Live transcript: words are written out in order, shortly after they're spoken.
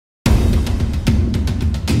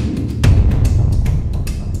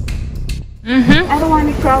I don't want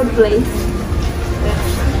a crowd place.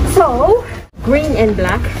 So, green and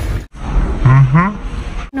black. I'm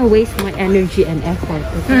gonna waste my energy and effort.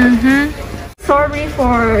 Okay? Sorry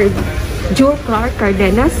for Jewel Clark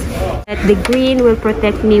Cardenas. That the green will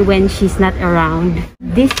protect me when she's not around.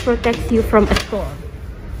 This protects you from a storm.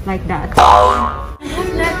 Like that. I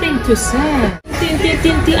have nothing to say.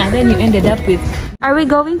 And then you ended up with... Are we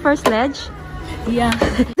going for sledge? Yeah.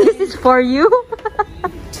 This is for you.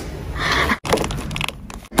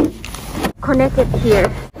 Connected here.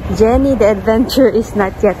 Jenny, the adventure is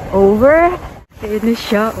not yet over.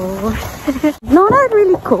 No, not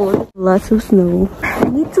really cold. Lots of snow. I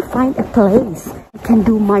need to find a place I can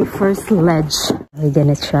do my first sledge. We're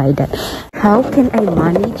gonna try that. How can I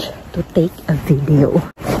manage to take a video?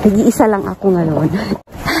 Nag-iisa lang ako ngayon.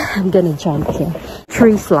 I'm gonna jump here.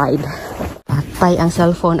 Tree slide. Patay ang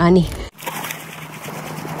cellphone, ani.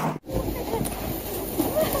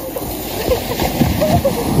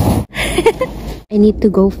 I need to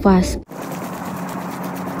go fast.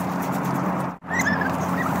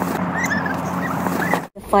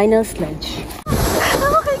 The final sledge.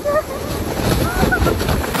 Oh my god!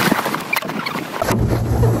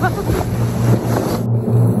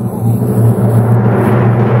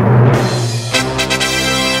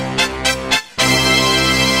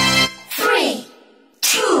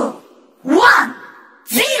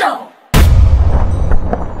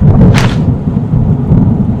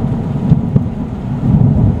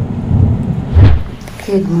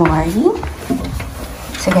 Good morning.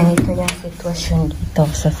 So, ganito yung sitwasyon dito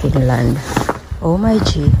sa Finland. Oh my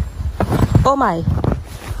G. Oh my.